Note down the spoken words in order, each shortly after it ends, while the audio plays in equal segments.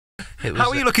How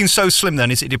are you looking so slim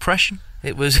then? Is it depression?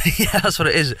 It was, yeah, that's what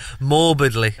it is.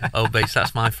 Morbidly obese,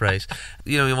 that's my phrase.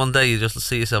 You know, one day you just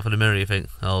see yourself in the mirror, you think,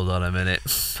 hold on a minute,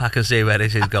 I can see where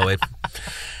this is going.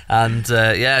 And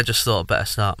yeah, I just thought better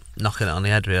start knocking it on the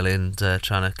head, really, and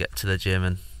trying to get to the gym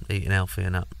and eating healthy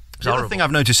and that. The other thing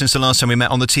I've noticed since the last time we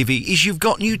met on the TV is you've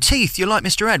got new teeth. You're like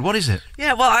Mr. Ed. What is it?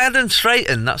 Yeah, well, I had them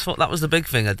straightened. That was the big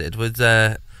thing I did with.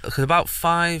 Because about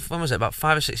 5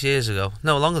 or 6 years ago,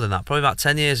 no, longer than that, probably about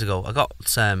 10 years ago, I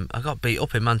got beat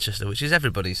up in Manchester, which is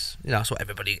everybody's, you know, that's what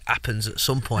everybody happens at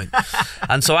some point.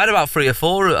 And so I had about 3 or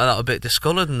 4 that were a bit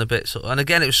discoloured and a bit, and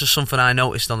again, it was just something I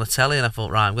noticed on the telly, and I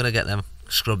thought, right, I'm going to get them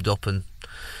scrubbed up and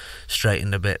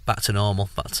straightened a bit, back to normal,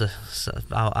 back to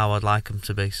how I'd like them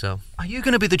to be. So, are you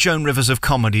going to be the Joan Rivers of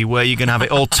comedy, where you're going to have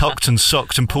it all tucked and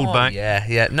sucked and pulled back?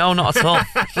 Yeah, no, not at all.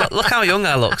 look how young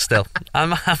I look still.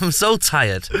 I'm so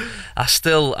tired.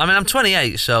 I'm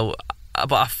 28, so,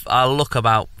 but I look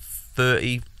about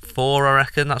 34, I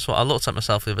reckon. That's what I looked at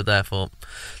myself the other day. I thought,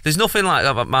 there's nothing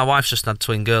like, my wife's just had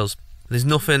twin girls. There's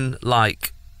nothing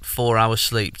like 4 hours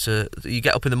sleep. You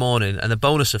get up in the morning, and the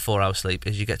bonus of 4 hours sleep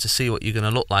is you get to see what you're going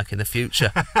to look like in the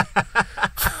future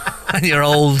when you're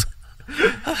old.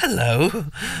 Oh, hello.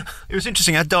 It was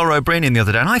interesting. I had Dara O'Brien in the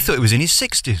other day, and I thought he was in his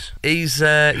 60s.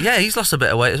 He's lost a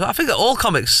bit of weight as well. I think that all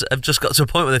comics have just got to a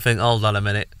point where they think, hold on a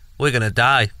minute, we're going to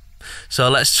die. So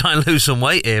let's try and lose some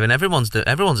weight here, and everyone's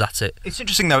at it. It's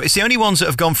interesting though. It's the only ones that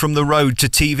have gone from the road to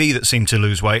TV that seem to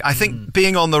lose weight. I think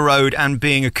being on the road and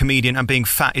being a comedian and being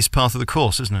fat is part of the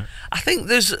course, isn't it? I think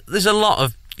there's a lot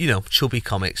of, you know, chubby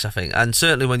comics, I think, and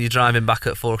certainly when you're driving back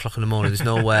at 4 o'clock in the morning, there's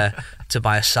nowhere to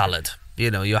buy a salad. You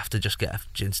know, you have to just get a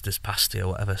Ginster's pasty or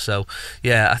whatever. So,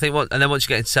 yeah, I think, and then once you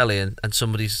get in telly and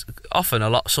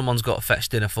someone's got to fetch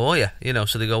dinner for you, you know,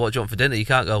 so they go, what do you want for dinner? You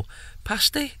can't go,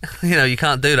 pasty? You know, you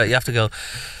can't do that. You have to go,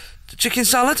 chicken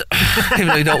salad? Even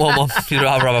though you don't want one, you'd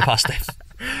rather have a pasty.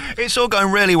 It's all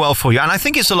going really well for you, and I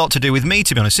think it's a lot to do with me,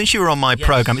 to be honest. Since you were on my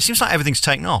programme, it seems like everything's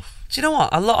taken off. Do you know what?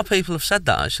 A lot of people have said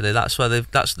that, actually. That's where they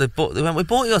went, we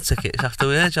bought your tickets after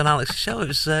we heard you on Alex's show. It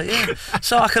was, yeah.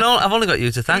 So I've only got you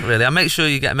to thank, really. I make sure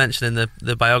you get mentioned in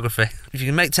the biography. If you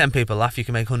can make 10 people laugh, you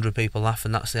can make 100 people laugh,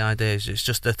 and that's the idea. It's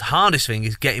just the hardest thing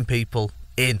is getting people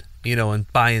in, you know,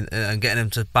 and buying and getting them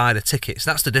to buy the tickets.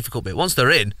 That's the difficult bit. Once they're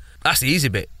in, that's the easy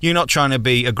bit. You're not trying to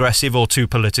be aggressive or too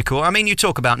political. I mean, you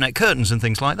talk about net curtains and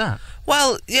things like that.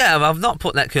 Well, yeah, I've not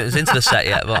put net curtains into the set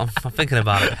yet, but I'm thinking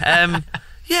about it.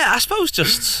 Yeah, I suppose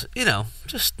just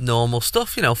normal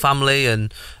stuff, you know, family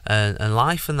and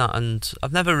life and that. And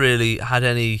I've never really had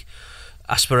any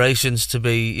aspirations to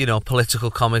be, you know,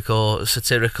 political comic or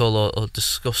satirical or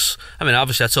discuss. I mean,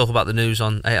 obviously I talk about the news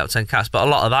on 8 out of 10 Cats, but a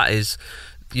lot of that is,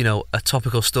 you know, a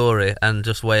topical story and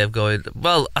just way of going,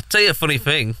 well, I'll tell you a funny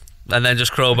thing, and then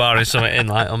just crowbarring something in,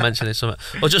 like, or mentioning something.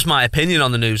 Or just my opinion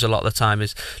on the news a lot of the time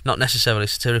is not necessarily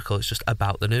satirical, it's just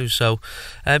about the news. So,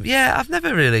 yeah, I've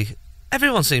never really...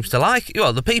 Everyone seems to like it.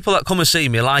 Well, the people that come and see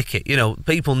me like it. You know,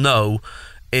 people know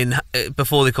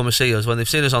before they come and see us, when they've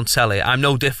seen us on telly, I'm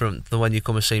no different than when you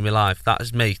come and see me live. That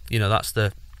is me. You know, that's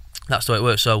the way it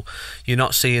works. So you're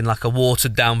not seeing like a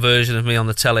watered down version of me on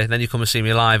the telly, then you come and see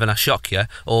me live and I shock you,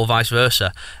 or vice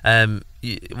versa.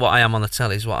 What I am on the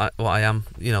telly is what I am,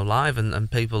 you know, live,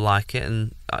 and people like it,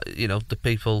 and you know, the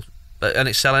people, and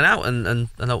it's selling out, and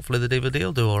hopefully the DVD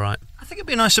will do all right. I think it'd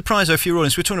be a nice surprise though for your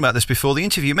audience. We were talking about this before the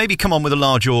interview. Maybe come on with a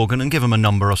large organ and give them a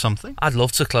number or something. I'd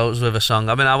love to close with a song.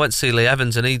 I mean, I went to see Lee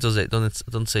Evans and he does it,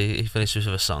 doesn't he? He finishes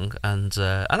with a song, and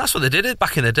that's what they did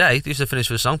back in the day. They used to finish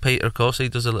with a song. Peter, of course, he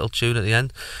does a little tune at the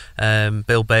end.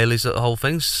 Bill Bailey's the whole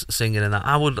thing's singing in that.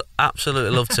 I would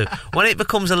absolutely love to. When it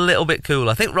becomes a little bit cool,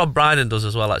 I think Rob Brydon does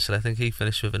as well. Actually, I think he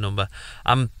finished with a number.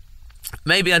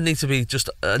 Maybe I'd need to be just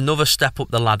another step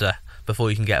up the ladder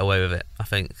before you can get away with it. I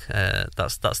think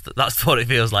that's what it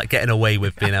feels like, getting away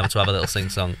with being able to have a little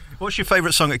sing-song. What's your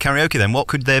favourite song at karaoke then? What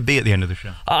could there be at the end of the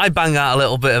show? I bang out a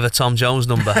little bit of a Tom Jones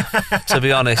number. To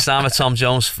be honest, I'm a Tom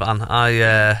Jones fan.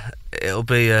 It'll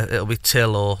be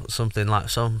Till or something like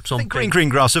some. I think Green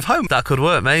Grass of Home. That could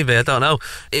work, maybe. I don't know.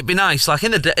 It'd be nice. Like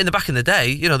in the back in the day,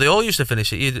 you know, they all used to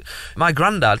finish it. My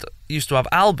granddad used to have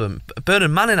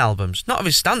Bernard Manning albums, not of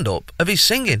his stand-up, of his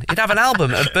singing. He'd have an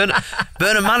album of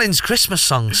Bernard Manning's Christmas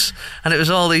songs, and it was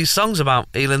all these songs about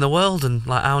healing the world and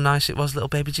like how nice it was, little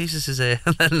baby Jesus is here.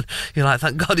 And then you're like,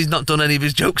 thank God he's not done any of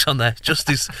his jokes on there, just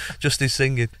his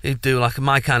singing. He'd do like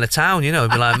My Kind of Town, you know,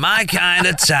 he'd be like, My Kind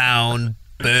of Town,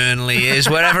 Burnley is,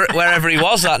 wherever he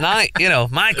was that night, you know,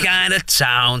 My Kind of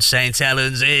Town, St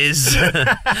Helens is.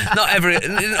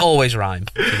 It didn't always rhyme,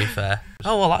 to be fair.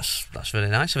 Oh well, that's really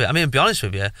nice of it. I mean, to be honest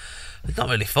with you, not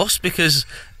really fussed, because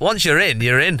once you're in,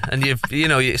 and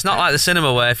it's not like the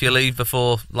cinema where if you leave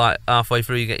before like halfway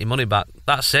through you get your money back.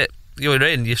 That's it. You're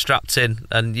in, you're strapped in,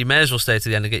 and you may as well stay to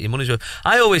the end and get your money's worth.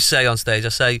 I always say on stage,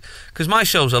 because my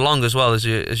shows are long as well, as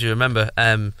you remember.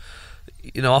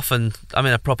 Often I'm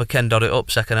in a proper Ken Dot It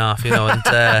Up second half,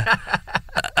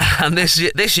 and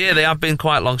this year they have been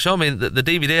quite long show. I mean, the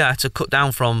DVD I had to cut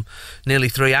down from nearly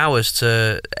 3 hours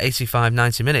to 85,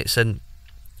 90 minutes, and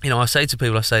I say to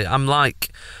people, I'm like,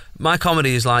 my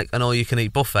comedy is like an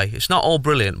all-you-can-eat buffet. It's not all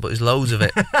brilliant, but there's loads of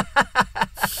it.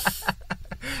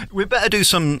 We better do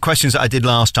some questions that I did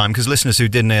last time, because listeners who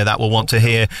didn't hear that will want to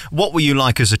hear. What were you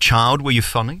like as a child? Were you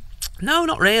funny? No,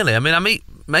 not really. I mean, I meet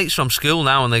mates from school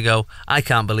now and they go, I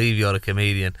can't believe you're a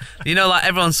comedian. Like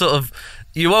everyone sort of,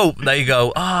 you hope they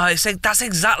go, that's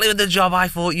exactly the job I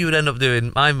thought you would end up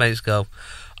doing. My mates go,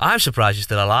 I'm surprised you're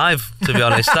still alive, to be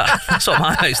honest. That's what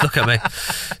my mates look at me.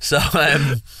 So,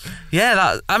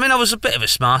 I was a bit of a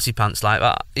smarty pants like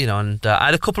that, and I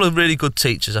had a couple of really good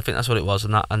teachers. I think that's what it was,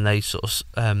 and they sort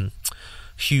of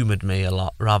humoured me a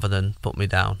lot rather than put me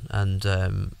down, and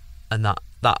that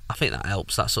I think that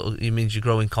helps. That sort of, it means you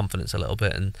grow in confidence a little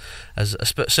bit, and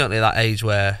certainly at that age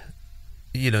where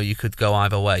you could go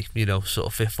either way.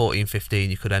 Sort of 14, 15,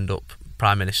 you could end up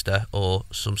Prime Minister or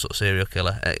some sort of serial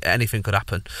killer. Anything could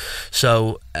happen.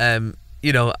 So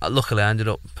luckily I ended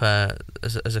up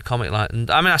as a comic.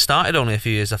 I started only a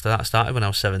few years after that. I started when I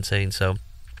was 17. So,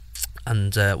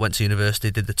 and went to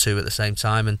university, did the two at the same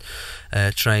time, and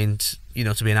trained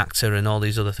to be an actor and all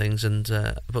these other things. And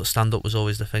but stand up was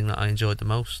always the thing that I enjoyed the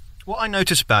most. What I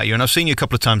notice about you, and I've seen you a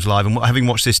couple of times live, and having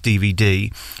watched this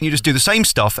DVD, you just do the same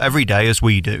stuff every day as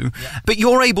we do, but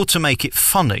you're able to make it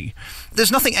funny.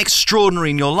 There's nothing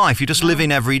extraordinary in your life. You just live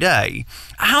in every day.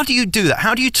 How do you do that?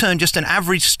 How do you turn just an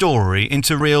average story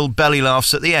into real belly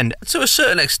laughs at the end? To a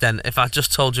certain extent, if I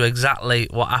just told you exactly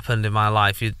what happened in my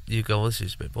life, you go, well, this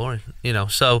is a bit boring.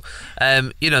 So,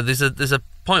 there's a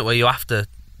point where you have to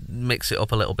mix it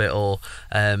up a little bit, or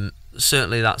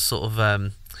certainly that sort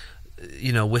of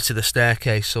wit of the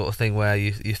staircase sort of thing, where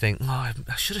you think, I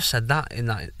should have said that in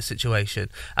that situation.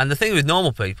 And the thing with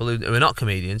normal people who are not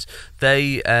comedians,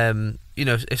 they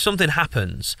if something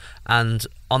happens and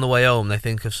on the way home they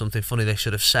think of something funny they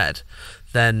should have said,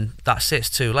 then that's it, it's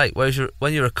too late. Whereas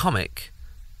when you're a comic,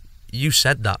 you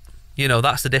said that.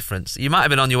 That's the difference. You might have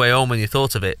been on your way home when you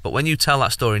thought of it, but when you tell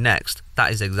that story next,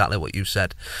 that is exactly what you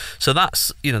said. So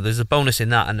that's, there's a bonus in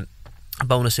that, and a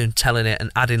bonus in telling it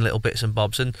and adding little bits and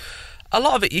bobs. And a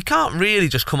lot of it, you can't really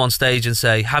just come on stage and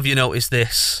say, have you noticed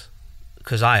this?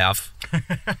 Because I have.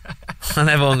 And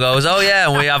everyone goes, oh yeah,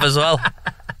 and we have as well.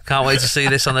 Can't wait to see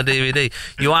this on the DVD.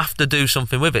 You have to do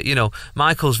something with it.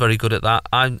 Michael's very good at that.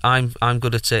 I'm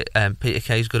good at it. Peter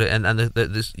Kay's good at it. And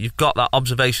you've got that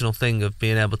observational thing of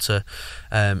being able to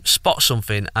spot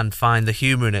something and find the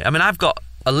humour in it. I mean, I've got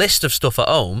a list of stuff at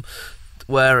home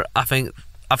where I think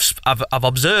I've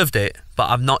observed it, but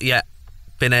I've not yet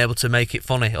been able to make it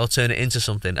funny or turn it into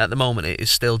something. At the moment, it is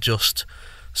still just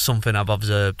something I've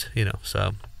observed.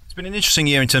 So. It's been an interesting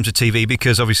year in terms of TV,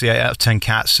 because obviously 8 out of 10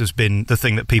 Cats has been the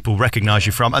thing that people recognise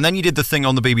you from, and then you did the thing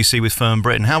on the BBC with Firm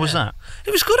Britain. How was that?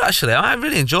 It was good, actually. I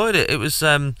really enjoyed it. It was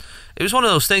one of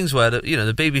those things where the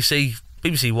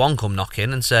BBC One come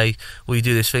knocking and say, will you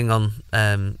do this thing on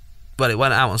it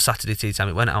went out on Saturday tea time,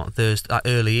 it went out on Thursday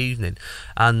early evening,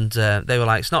 and they were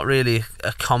like, it's not really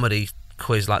a comedy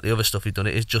quiz like the other stuff you've done,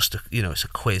 it is just it's a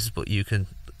quiz, but you can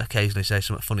occasionally say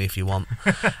something funny if you want.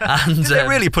 And did they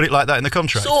really put it like that in the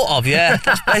contract? Sort of, yeah.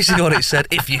 That's basically what it said,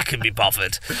 if you can be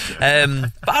bothered.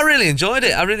 But I really enjoyed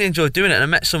it. I really enjoyed doing it, and I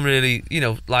met some really,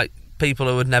 like people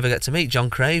who would never get to meet, John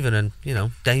Craven and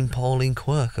Dame Pauline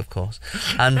Quirk, of course,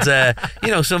 and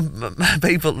some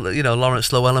people,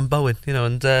 Lawrence Llewellyn and Bowen,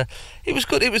 and it was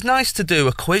good. It was nice to do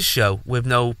a quiz show with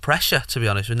no pressure, to be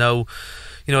honest, with no.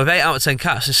 With 8 out of 10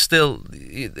 Cats,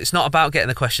 it's not about getting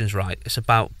the questions right. It's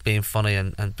about being funny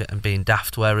and being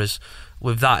daft. Whereas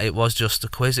with that, it was just a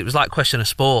quiz. It was like Question of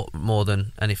Sport more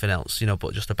than anything else,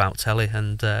 but just about telly,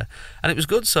 and it was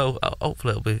good. So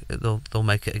hopefully they'll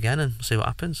make it again and see what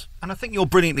happens. And I think you're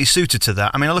brilliantly suited to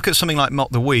that. I mean, I look at something like Mock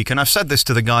the Week, and I've said this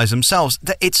to the guys themselves,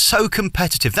 that it's so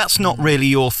competitive. That's not really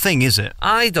your thing, is it?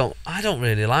 I don't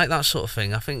really like that sort of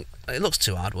thing. I think it looks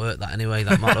too hard work, that, anyway,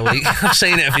 that Mock the Week. I've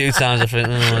seen it a few times. I think,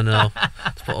 oh no,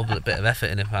 let's put a bit of effort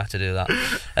in if I have to do that.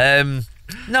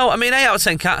 No, I mean, 8 out of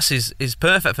 10 Cats is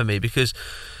perfect for me, because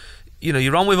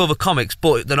you're on with other comics,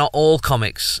 but they're not all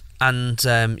comics, and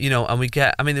and we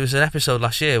get. I mean, there was an episode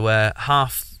last year where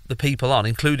half the people on,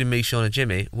 including me, Sean and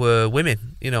Jimmy, were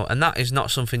women. And that is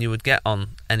not something you would get on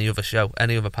any other show,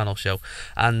 any other panel show,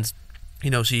 and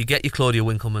So you get your Claudia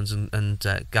Winklemans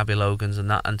and Gabby Logans and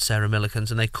that, and Sarah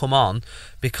Millicans, and they come on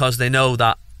because they know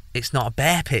that it's not a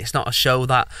bear pit, it's not a show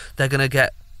that they're going to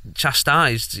get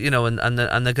chastised, and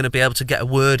they're going to be able to get a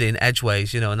word in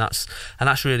edgeways, and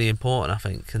that's really important, I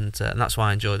think, and that's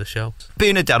why I enjoy the show.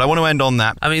 Being a dad, I want to end on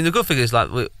that. I mean, the good thing is, like,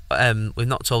 we've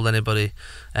not told anybody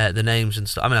the names and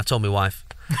stuff. I mean, I've told my wife.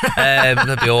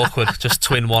 That'd be awkward, just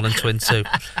twin 1 and twin 2.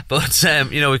 But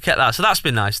we kept that, so that's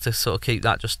been nice to sort of keep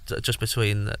that just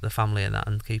between the family and that,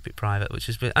 and keep it private, which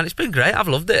has been, and it's been great. I've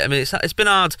loved it. I mean, it's been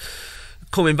hard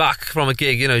coming back from a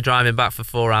gig, driving back for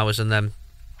 4 hours and then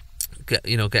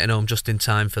getting home just in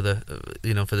time for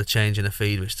the change in the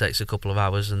feed, which takes a couple of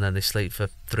hours, and then they sleep for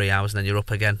 3 hours, and then you're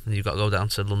up again, and you've got to go down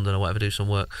to London or whatever, do some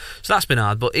work. So that's been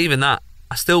hard, but even that,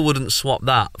 I still wouldn't swap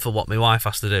that for what my wife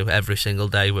has to do every single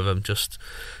day with them. Just,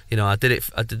 I think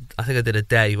I did a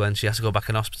day when she has to go back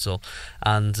in hospital,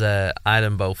 and I had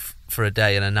them both for a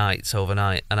day and a night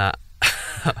overnight, and I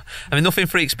mean, nothing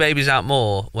freaks babies out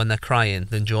more when they're crying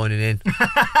than joining in.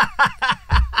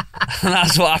 And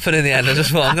that's what happened in the end. I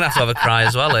just thought, I'm going to have a cry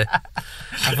as well here.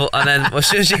 And then as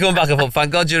soon as she come back, I thought,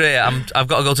 thank God you're here, I've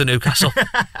got to go to Newcastle.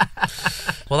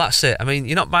 Well, that's it. I mean,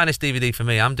 you're not buying this DVD for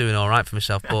me, I'm doing all right for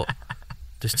myself, but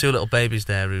there's 2 little babies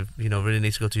there who, really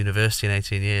need to go to university in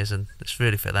 18 years, and it's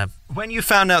really for them. When you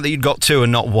found out that you'd got 2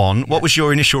 and not 1, what was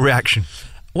your initial reaction?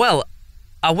 Well,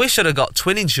 I wish I'd have got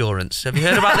twin insurance. Have you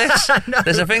heard about this? No.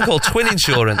 There's a thing called twin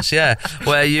insurance,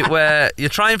 where you're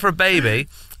trying for a baby,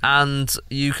 and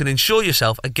you can insure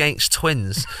yourself against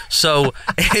twins. So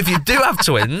if you do have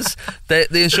twins, the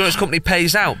insurance company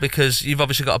pays out, because you've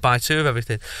obviously got to buy 2 of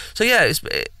everything. So yeah,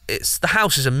 it's the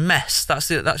house is a mess. That's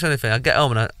the only thing. I get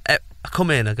home and I come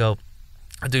in, I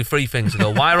do 3 things. I go,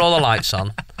 why are all the lights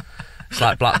on? It's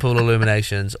like Blackpool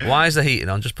illuminations. Why is the heating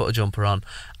on? Just put a jumper on.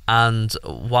 And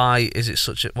why is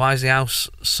the house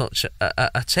such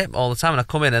a tip all the time? And I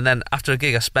come in, and then after a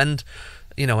gig I spend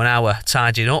an hour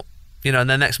tidying up, and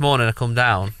the next morning I come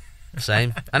down,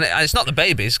 same. And it's not the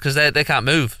babies, because they can't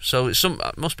move, so it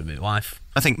must be my wife.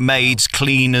 I think maids,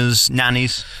 cleaners,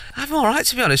 nannies. I'm all right,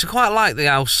 to be honest. I quite like the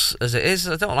house as it is.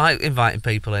 I don't like inviting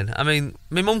people in. I mean,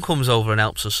 my mum comes over and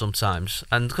helps us sometimes,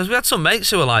 and because we had some mates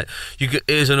who were like,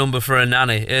 here's a number for a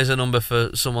nanny, here's a number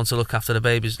for someone to look after the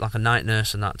babies, like a night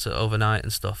nurse and that, to overnight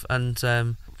and stuff. And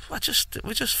we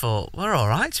just thought, we're all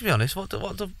right, to be honest.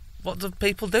 What do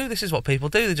people do? This is what people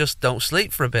do. They just don't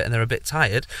sleep for a bit, and they're a bit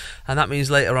tired, and that means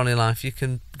later on in life you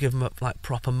can give them a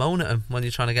proper moan at them when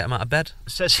you're trying to get them out of bed.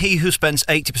 Says he who spends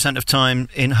 80% of time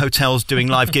in hotels doing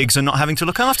live gigs and not having to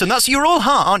look after them. You're all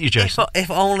heart, aren't you, Jason? If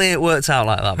only it worked out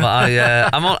like that.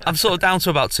 But I'm sort of down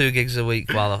to about 2 gigs a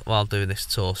week while doing this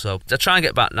tour. So I try and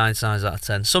get back 9 times out of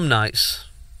 10. Some nights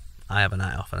I have a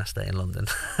night off and I stay in London.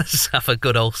 Have a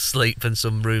good old sleep and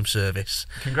some room service.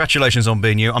 Congratulations on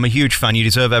being you. I'm a huge fan. You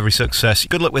deserve every success.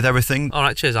 Good luck with everything. All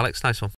right, cheers, Alex. Nice one.